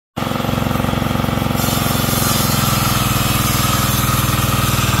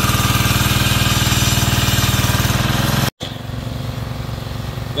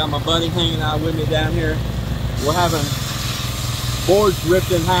my buddy hanging out with me down here. We're having boards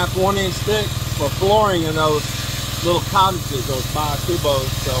ripped in half, 1-inch thick, for flooring in those little cottages, those Bahatubos.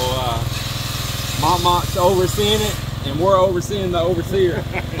 So Mont's overseeing it, and we're overseeing the overseer.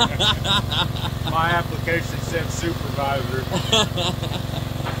 My application said supervisor.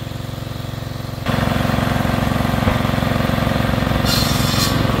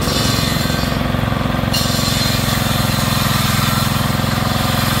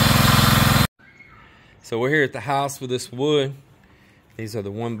 So we're here at the house with this wood. These are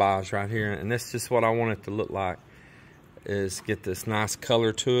the 1-bys right here, and that's just what I want it to look like, is get this nice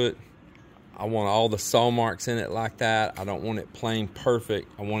color to it. I want all the saw marks in it like that. I don't want it plain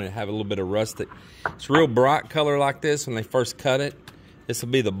perfect. I want it to have a little bit of rustic. It's real bright color like this when they first cut it. This will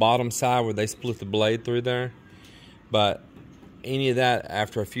be the bottom side where they split the blade through there. But any of that,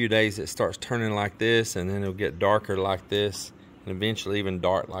 after a few days, it starts turning like this, and then it'll get darker like this, and eventually even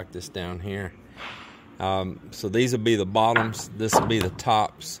dark like this down here. So these will be the bottoms. This will be the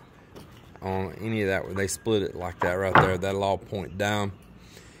tops on any of that where they split it like that right there. That'll all point down.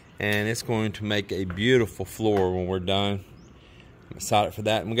 And it's going to make a beautiful floor when we're done. I'm excited for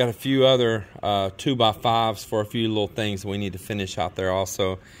that. And we got a few other 2x5s for a few little things we need to finish out there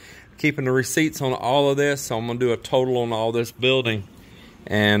also. Keeping the receipts on all of this. So I'm going to do a total on all this building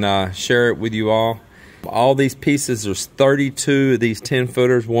and share it with you all. All these pieces, there's 32 of these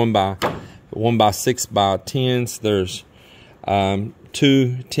 10-footers, 1x6x10s. There's 2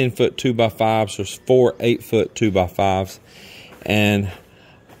 10-foot 2x5s. There's 4 8-foot 2x5s. And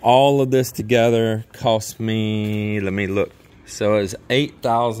all of this together cost me, let me look. So it's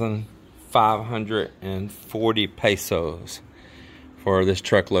 8,540 pesos for this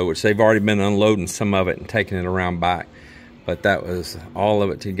truckload, which they've already been unloading some of it and taking it around back. But that was all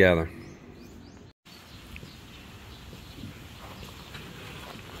of it together.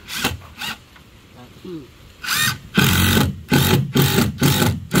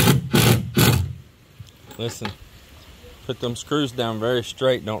 Listen, put them screws down very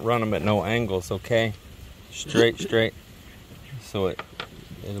straight. Don't run them at no angles, okay? Straight. So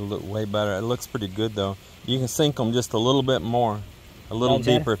it'll look way better. It looks pretty good though. You can sink them just a little bit more, a little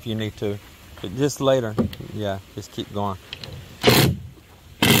deeper if you need to. But just later, yeah, just keep going.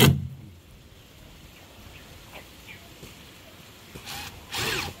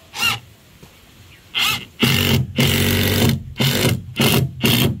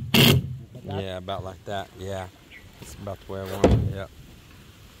 Yeah, about like that. Yeah, it's about the way I want it. Yeah.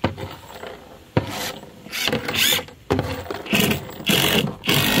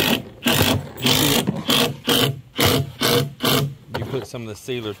 You put some of the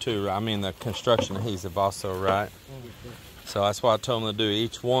sealer too. I mean the construction adhesive also, right? So that's why I told them to do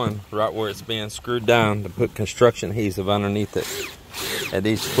each one right where it's being screwed down, to put construction adhesive underneath it at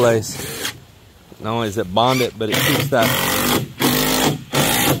each place. Not only does it bond it, but it keeps that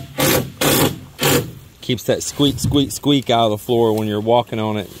squeak out of the floor when you're walking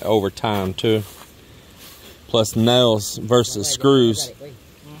on it over time too. Plus nails versus screws.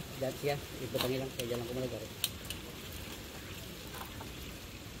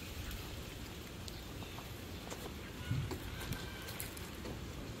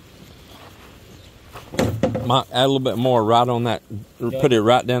 Might add a little bit more right on that, put it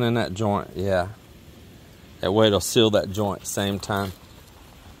right down in that joint, yeah. That way it'll seal that joint at the same time.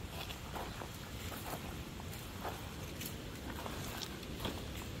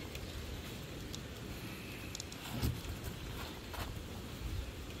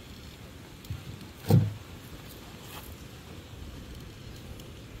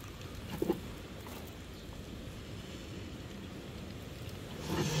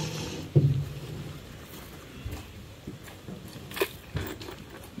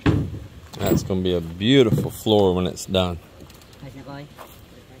 That's going to be a beautiful floor when it's done.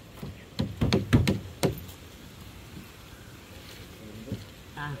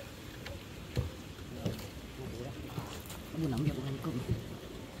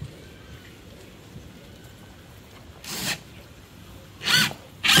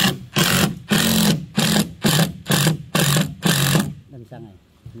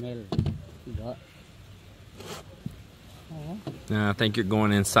 Now, I think you're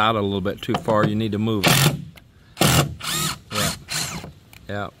going inside a little bit too far. You need to move it.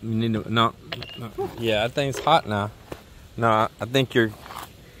 Yeah, you need to no. Yeah, I think it's hot now. No, I think you're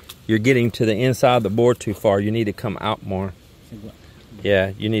getting to the inside of the board too far. You need to come out more.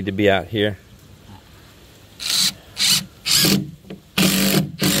 Yeah, you need to be out here.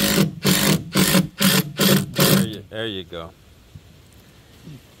 There you go.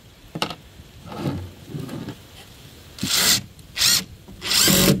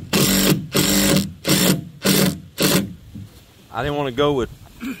 I didn't want to go with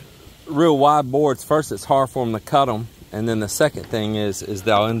real wide boards. First, it's hard for them to cut them, and then the second thing is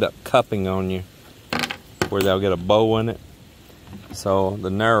they'll end up cupping on you, where they'll get a bow in it. So the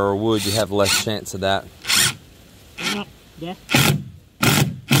narrower wood, you have less chance of that. Yeah.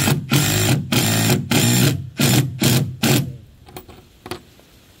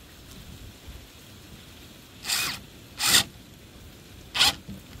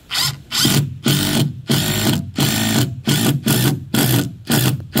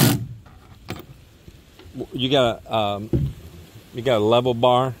 You got a level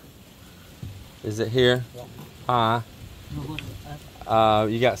bar. Is it here? You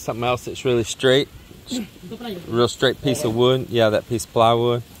got something else that's really straight, real straight piece of wood. Yeah, that piece of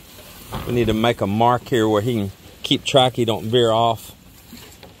plywood. We need to make a mark here where he can keep track. He don't veer off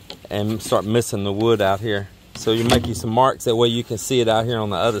and start missing the wood out here. So you make you some marks, that way you can see it out here on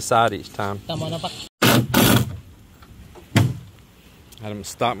the other side each time. Had him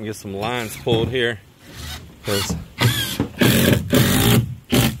stop and get some lines pulled here, because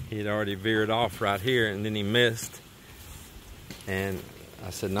he'd already veered off right here and then he missed. And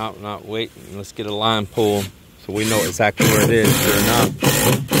I said, no, wait, let's get a line pull so we know exactly where it is. Sure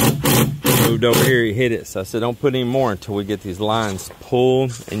enough, moved over here, he hit it. So I said, don't put any more until we get these lines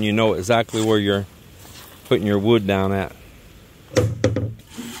pulled and you know exactly where you're putting your wood down at.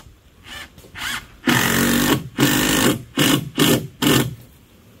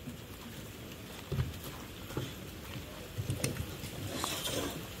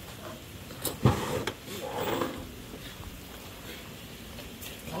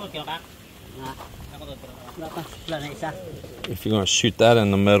 If you're going to shoot that in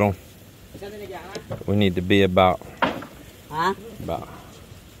the middle, we need to be about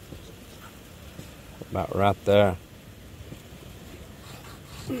right there.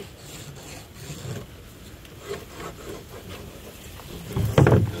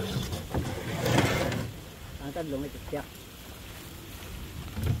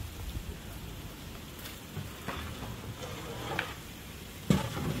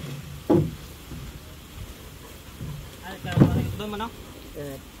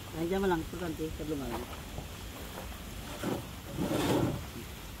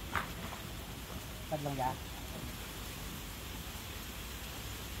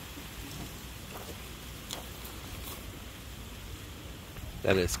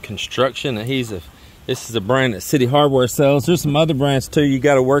 That is construction adhesive. This is a brand that City Hardware sells. There's some other brands too. You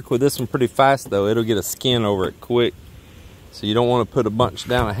got to work with this one pretty fast though. It'll get a skin over it quick. So you don't want to put a bunch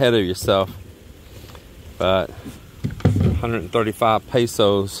down ahead of yourself. But 135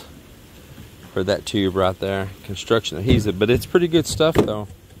 pesos for that tube right there. Construction adhesive, but it's pretty good stuff though.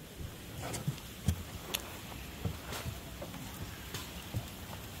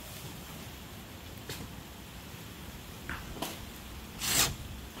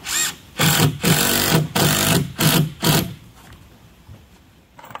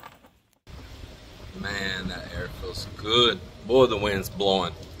 Man, that air feels good. Boy, the wind's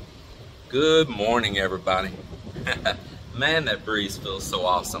blowing. Good morning, everybody. Man, that breeze feels so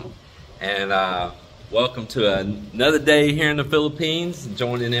awesome. And welcome to another day here in the Philippines,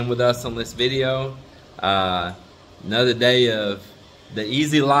 joining in with us on this video. Another day of the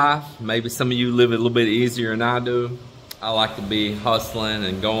easy life. Maybe some of you live it a little bit easier than I do. I like to be hustling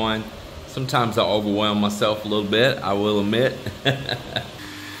and going. Sometimes I overwhelm myself a little bit, I will admit.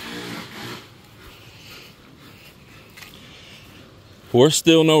 We're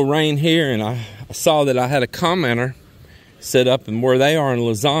still no rain here, and I saw that I had a commenter set up, and where they are in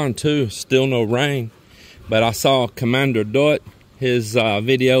Luzon too, still no rain. But I saw Commander Dot, his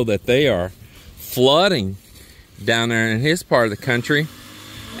video, that they are flooding down there in his part of the country.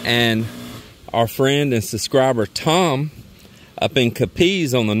 And our friend and subscriber Tom up in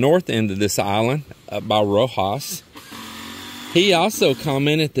Capiz on the north end of this island, up by Rojas, he also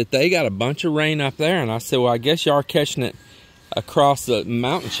commented that they got a bunch of rain up there. And I said, well, I guess y'all are catching it across the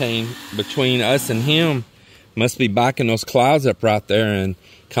mountain chain between us and him. Must be backing those clouds up right there, and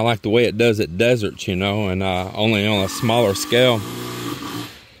kind of like the way it does at deserts, you know, and only on a smaller scale.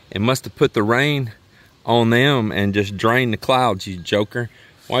 It must have put the rain on them and just drained the clouds, you joker.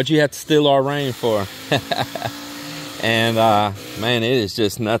 Why'd you have to steal our rain for? And man, it is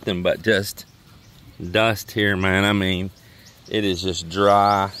just nothing but just dust here, man. I mean, it is just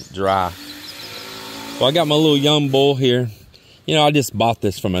dry. Well, I got my little young bull here. You know, I just bought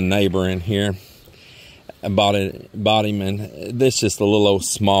this from a neighbor in here. I bought him, and this is just a little old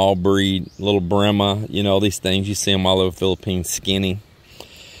small breed, little Brahma. You know, these things, you see them all over the Philippines, skinny.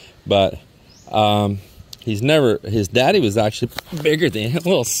 But his daddy was actually bigger than him. A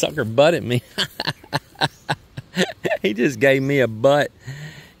little sucker butted me. He just gave me a butt.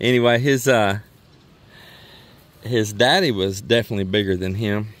 Anyway, his daddy was definitely bigger than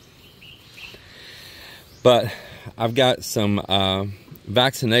him. But I've got some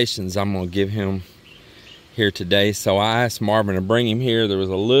vaccinations I'm gonna give him here today. So I asked Marvin to bring him here. There was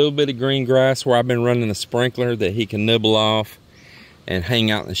a little bit of green grass where I've been running a sprinkler that he can nibble off and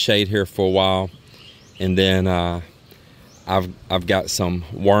hang out in the shade here for a while. And then I've got some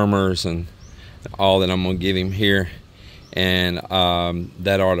wormers and all that I'm gonna give him here, and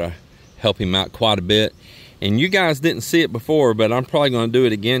that ought to help him out quite a bit. And you guys didn't see it before, but I'm probably gonna do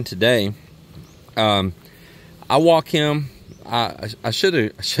it again today. I walk him. I should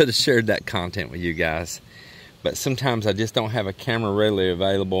have shared that content with you guys, but sometimes I just don't have a camera readily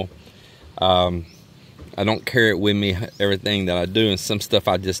available. I don't carry it with me, everything that I do, and some stuff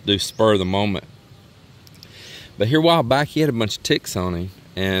I just do spur of the moment. But here a while back, he had a bunch of ticks on him,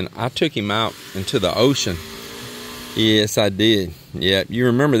 and I took him out into the ocean. Yes, I did. Yeah, you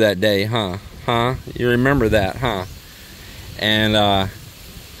remember that day, huh? You remember that, huh? And I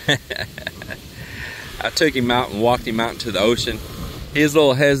took him out and walked him out into the ocean. He was a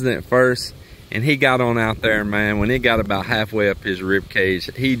little hesitant at first, and he got on out there, man. When he got about halfway up his rib cage,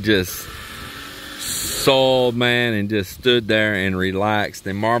 he just sold, man, and just stood there and relaxed.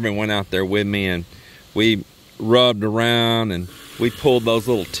 And Marvin went out there with me, and we rubbed around, and we pulled those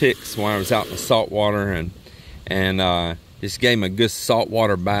little ticks while I was out in the salt water, and just gave him a good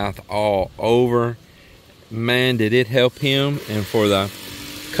saltwater bath all over. Man, did it help him. And for the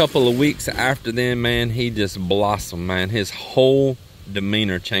couple of weeks after then, man, he just blossomed, man. His whole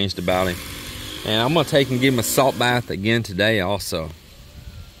demeanor changed about him. And I'm gonna take and give him a salt bath again today also.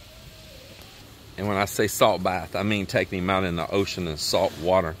 And when I say salt bath, I mean taking him out in the ocean in salt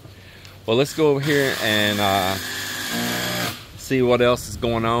water. Well, let's go over here and see what else is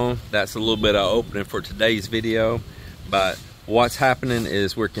going on. That's a little bit of opening for today's video. But what's happening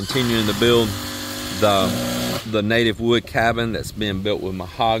is we're continuing to build the native wood cabin that's being built with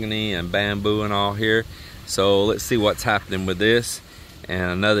mahogany and bamboo and all here. So let's see what's happening with this,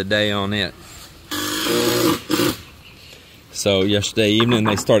 and another day on it. So yesterday evening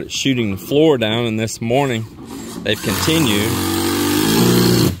they started shooting the floor down, and this morning they've continued.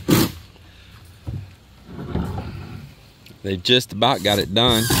 They just about got it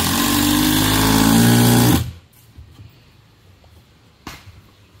done.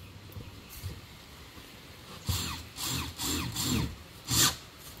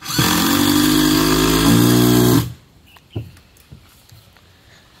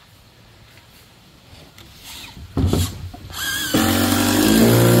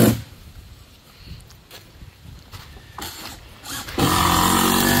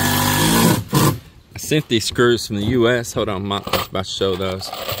 Sent these screws from the US. Hold on, I'm about to show those.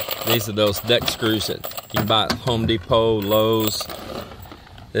 These are those deck screws that you can buy at Home Depot, Lowe's.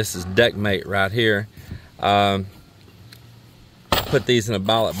 This is Deckmate right here. Put these in a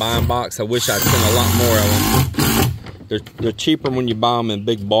ballot buying box. I wish I'd sent a lot more of them. They're cheaper when you buy them in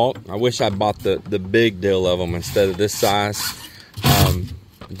big bulk. I wish I bought the big deal of them instead of this size.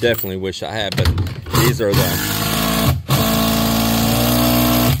 Definitely wish I had, but these are the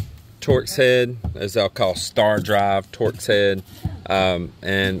Torx head, as I'll call star drive, Torx head,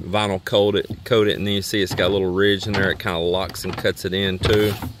 and vinyl coat it, and then you see it's got a little ridge in there. It kind of locks and cuts it in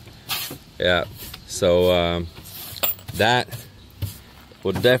too. Yeah, so that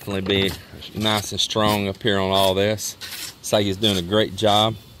will definitely be nice and strong up here on all this. Looks like he's doing a great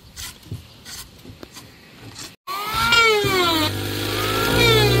job.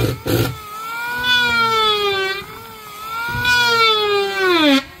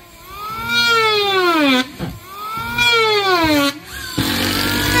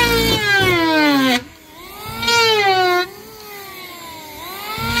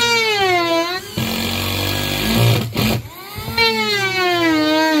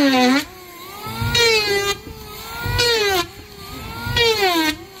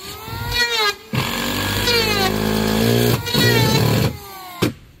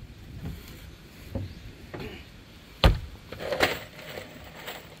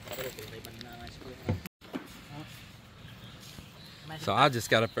 So I just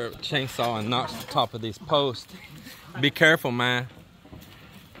got up there with a chainsaw and knocked the top of these posts. Be careful, man.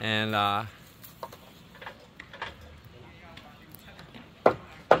 And so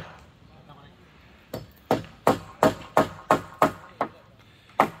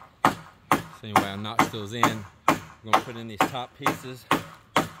anyway, I knocked those in. I'm gonna put in these top pieces.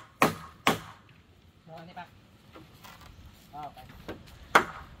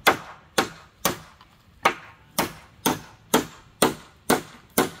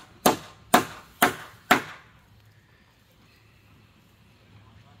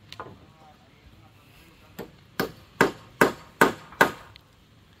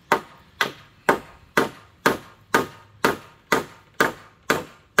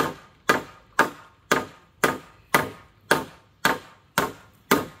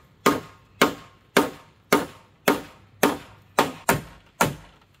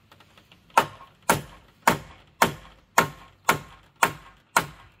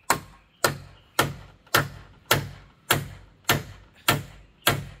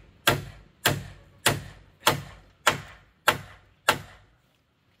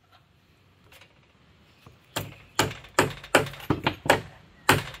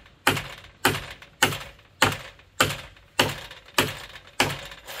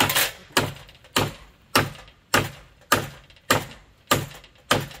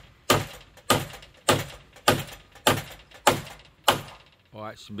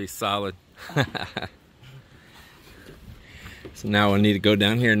 Right, should be solid. So now we need to go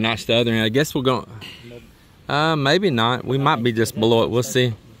down here and notch the other end. I guess we'll go. Maybe not. We might be just below it. We'll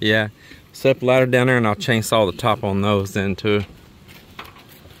see. Yeah. Set the ladder down there and I'll chainsaw the top on those then too.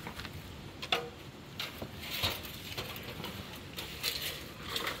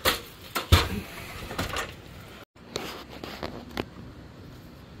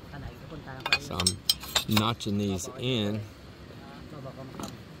 So I'm notching these in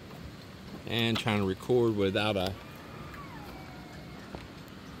and trying to record without a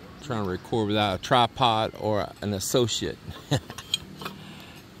tripod or an associate.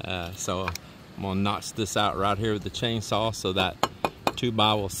 So I'm gonna notch this out right here with the chainsaw so that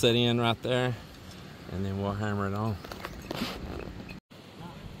 2x will sit in right there, and then we'll hammer it on.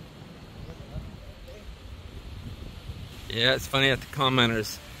 Yeah, it's funny that the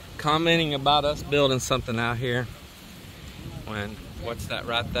commenters commenting about us building something out here when what's that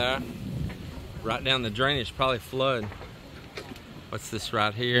right there? Right down the drainage, probably flood. What's this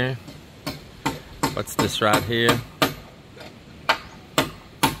right here? What's this right here?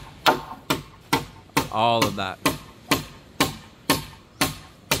 All of that.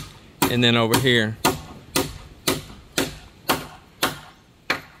 And then over here.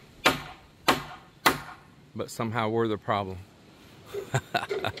 But somehow we're the problem.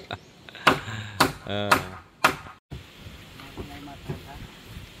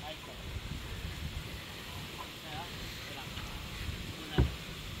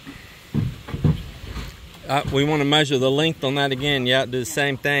 We want to measure the length on that again. Yeah, do the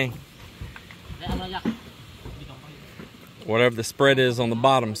same thing. Whatever the spread is on the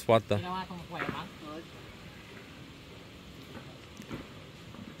bottom is what the...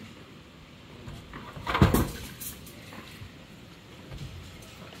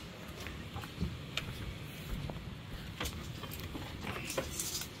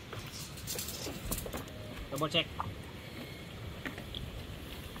 Double check.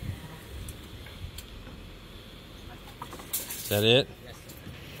 Is that it? Yes.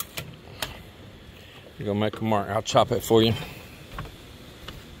 You go make a mark. I'll chop it for you.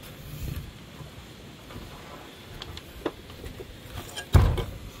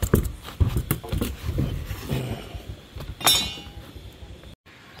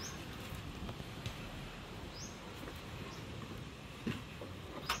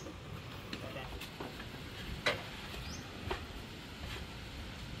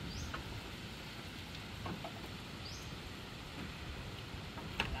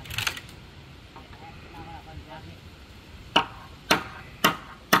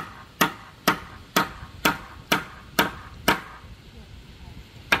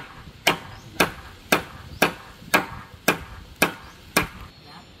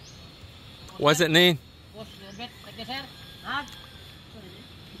 What's it need?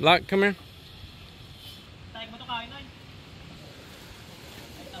 Look, come here.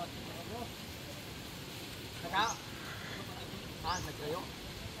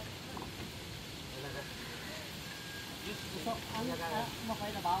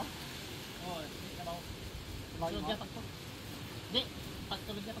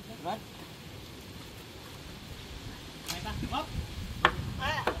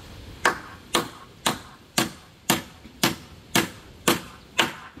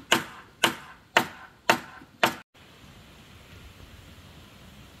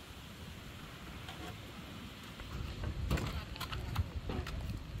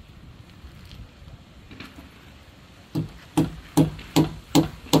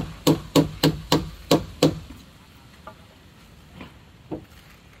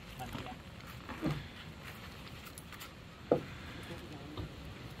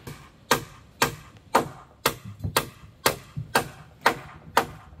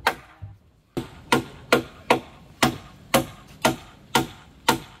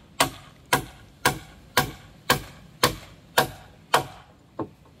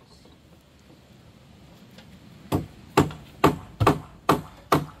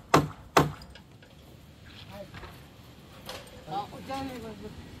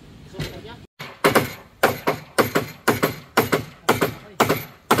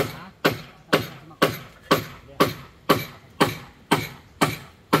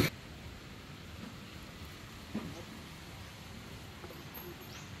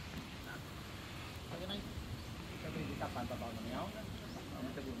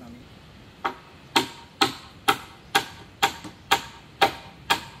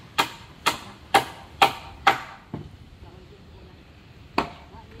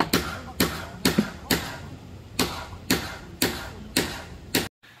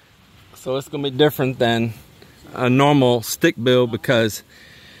 So it's gonna be different than a normal stick build because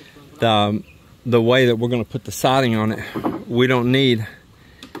the way that we're going to put the siding on it, we don't need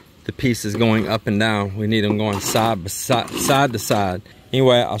the pieces going up and down. We need them going side to side.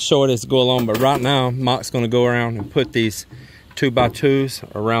 Anyway, I'll show it as we go along, but right now Mark's going to go around and put these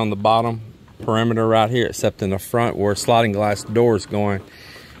 2x2s around the bottom perimeter right here, except in the front where sliding glass door is going.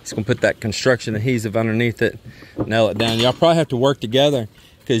 He's going to put that construction adhesive underneath it, nail it down. Y'all probably have to work together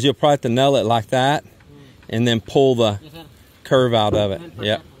because you'll probably have to nail it like that and then pull the curve out of it.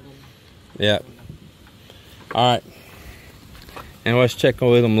 Yep. Yep. All right. And let's check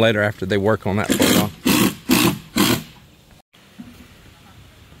with them later after they work on that for a while.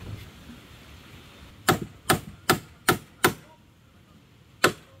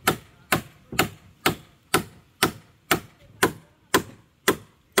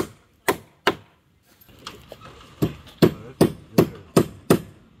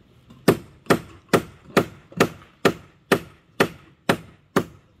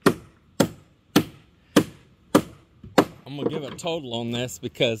 I'm gonna give a total on this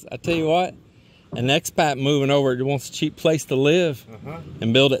because I tell you what, an expat moving over wants a cheap place to live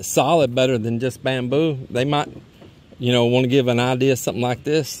and build it solid better than just bamboo. They might, you know, want to give an idea of something like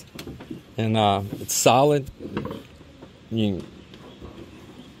this, and it's solid. You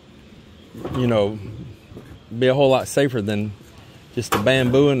know, be a whole lot safer than just a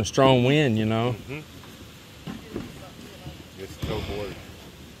bamboo and a strong wind. You know. This toe board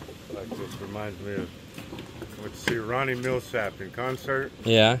like this reminds me of. Went to see Ronnie Millsap in concert.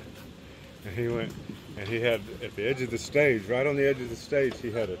 Yeah. And he went, and he had at the edge of the stage, right on the edge of the stage, he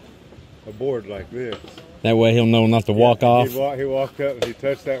had a board like this. That way he'll know not to walk off. He walked up and he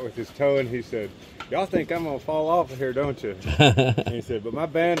touched that with his toe and he said, "Y'all think I'm gonna fall off of here, don't you?" And he said, "But my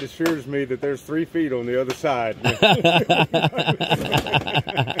band assures me that there's 3 feet on the other side."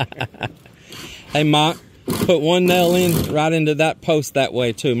 Hey, Mark, put one nail in right into that post that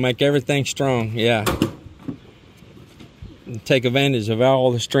way too. Make everything strong. Yeah. Take advantage of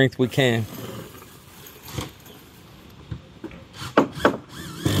all the strength we can.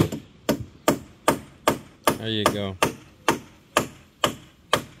 There you go.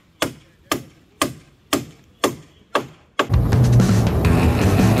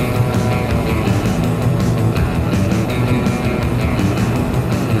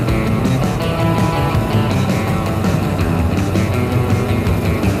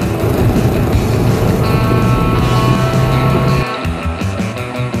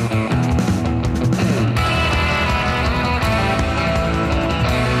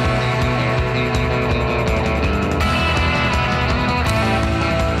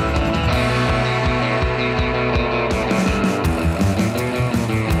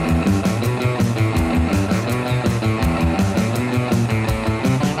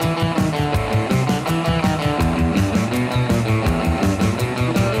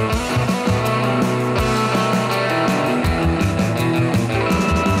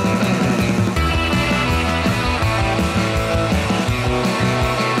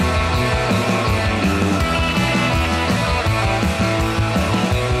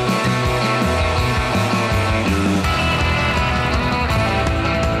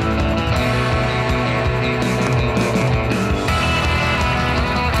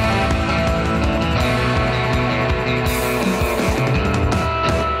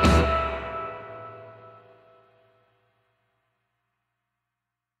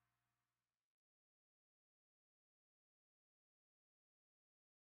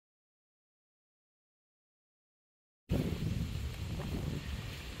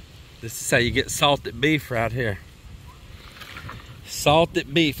 This is how you get salted beef right here.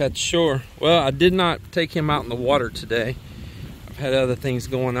 Salted beef at the shore. Well, I did not take him out in the water today. I've had other things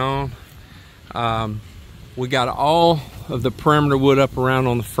going on. We got all of the perimeter wood up around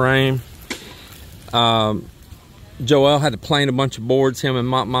on the frame. Joel had to plane a bunch of boards, him and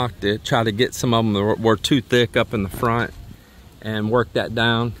Mock to try to get some of them that were too thick up in the front and work that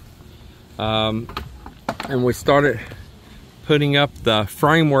down. And we started putting up the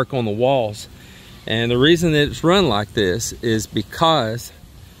framework on the walls. And the reason that it's run like this is because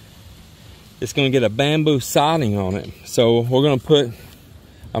it's going to get a bamboo siding on it. So we're going to put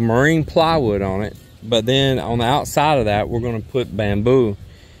a marine plywood on it, but then on the outside of that we're going to put bamboo.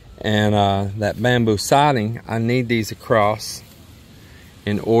 And that bamboo siding, I need these across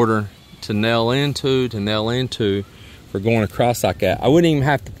in order to nail into for going across like that. I wouldn't even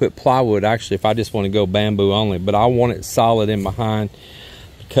have to put plywood actually if I just want to go bamboo only, but I want it solid in behind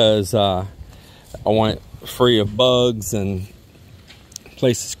because I want it free of bugs and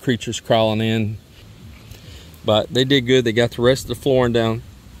places creatures crawling in. But they did good. They got the rest of the flooring down.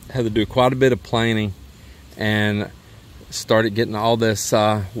 Had to do quite a bit of planing and started getting all this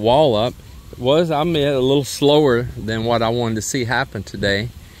wall up. I made it a little slower than what I wanted to see happen today,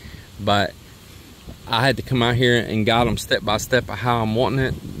 but I had to come out here and guide them step by step of how I'm wanting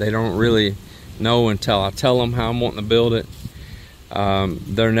it. They don't really know until I tell them how I'm wanting to build it.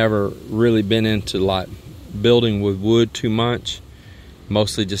 They're never really been into like building with wood too much,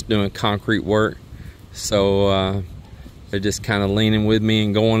 mostly just doing concrete work. So they're just kind of leaning with me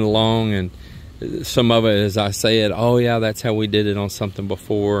and going along, and some of it, as I say it, oh yeah, that's how we did it on something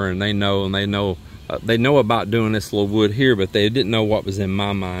before, and they know about doing this little wood here, but they didn't know what was in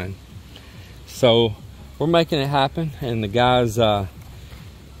my mind. So we're making it happen, and the guys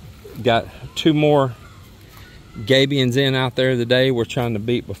got 2 more gabions in out there today. We're trying to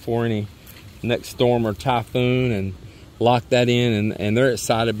beat before any next storm or typhoon and lock that in, and they're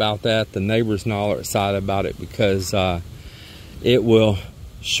excited about that. The neighbors and all are excited about it because it will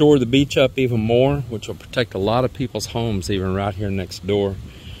shore the beach up even more, which will protect a lot of people's homes even right here next door.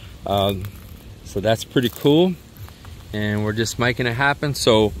 So that's pretty cool, and we're just making it happen.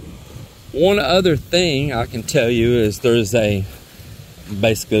 So one other thing I can tell you is there's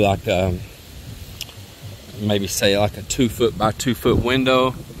basically like maybe say like a 2 foot by 2 foot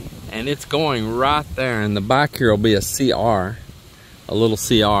window, and it's going right there. In the back here will be a CR, a little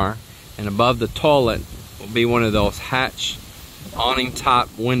CR, and above the toilet will be one of those hatch awning type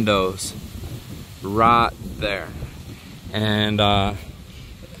windows right there. And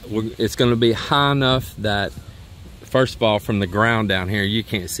it's going to be high enough that, first of all, from the ground down here you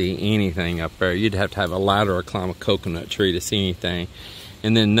can't see anything up there. You'd have to have a ladder or climb a coconut tree to see anything.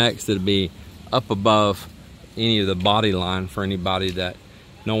 And then next it'll be up above any of the body line for anybody that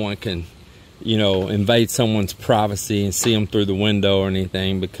no one can, you know, invade someone's privacy and see them through the window or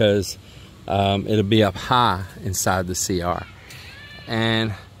anything, because it'll be up high inside the CR.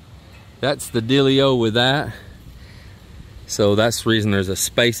 And that's the dealio with that. So that's the reason there's a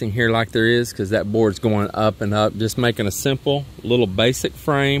spacing here like there is, because that board's going up and up. Just making a simple little basic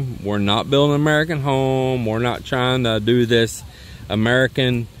frame. We're not building an American home. We're not trying to do this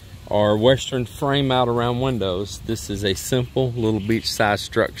American or Western frame out around windows. This is a simple little beachside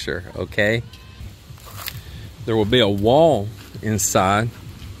structure, okay? There will be a wall inside.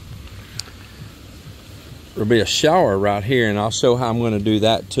 There'll be a shower right here, and I'll show how I'm going to do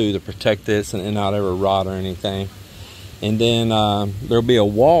that too to protect this and not ever rot or anything. And then there'll be a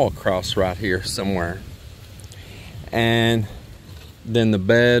wall across right here somewhere. And then the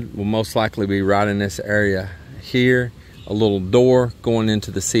bed will most likely be right in this area here. A little door going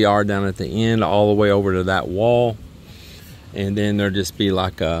into the CR down at the end, all the way over to that wall. And then there'll just be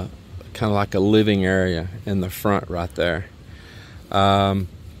like a kind of like a living area in the front right there. Then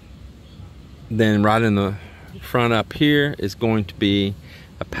right in the front up here is going to be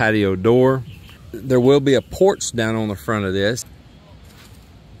a patio door. There will be a porch down on the front of this.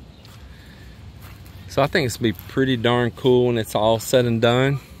 So I think it's gonna be pretty darn cool when it's all said and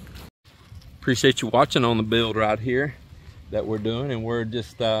done. Appreciate you watching on the build right here that we're doing, and we're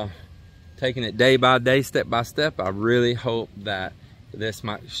just taking it day by day, step by step. I really hope that this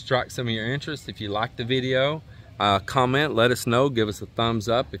might strike some of your interest. If you like the video, comment, let us know, give us a thumbs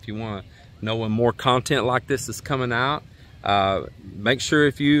up. If you want to know when more content like this is coming out, make sure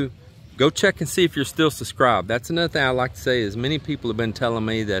if you go check and see if you're still subscribed. That's another thing I like to say is many people have been telling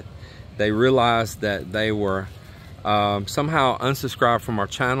me that they realized that they were somehow unsubscribed from our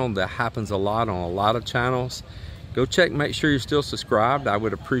channel. That happens a lot on a lot of channels. Go check, make sure you're still subscribed. I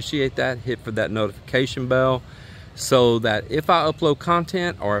would appreciate that. Hit for that notification bell so that if I upload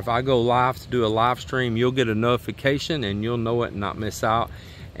content or if I go live to do a live stream, you'll get a notification and you'll know it and not miss out.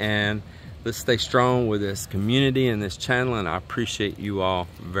 And let's stay strong with this community and this channel, and I appreciate you all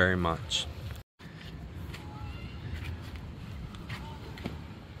very much.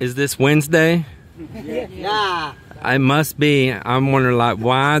 Is this Wednesday? Yeah. I must be. I'm wondering, like,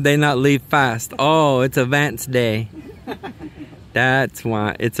 why they not leave fast? Oh, it's Advance Day. That's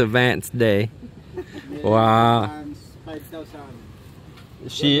why. It's Advance Day. Wow.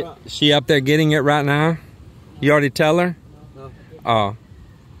 She up there getting it right now? You already tell her? No. Oh.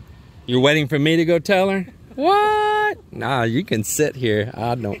 You're waiting for me to go tell her? What? Nah, you can sit here.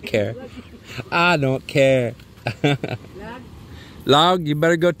 I don't care. I don't care. Log, you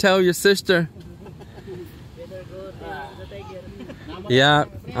better go tell your sister. Yeah,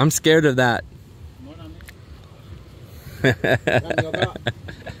 I'm scared of that.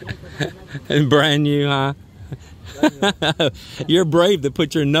 Brand new, huh? You're brave to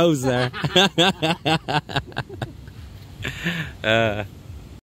put your nose there.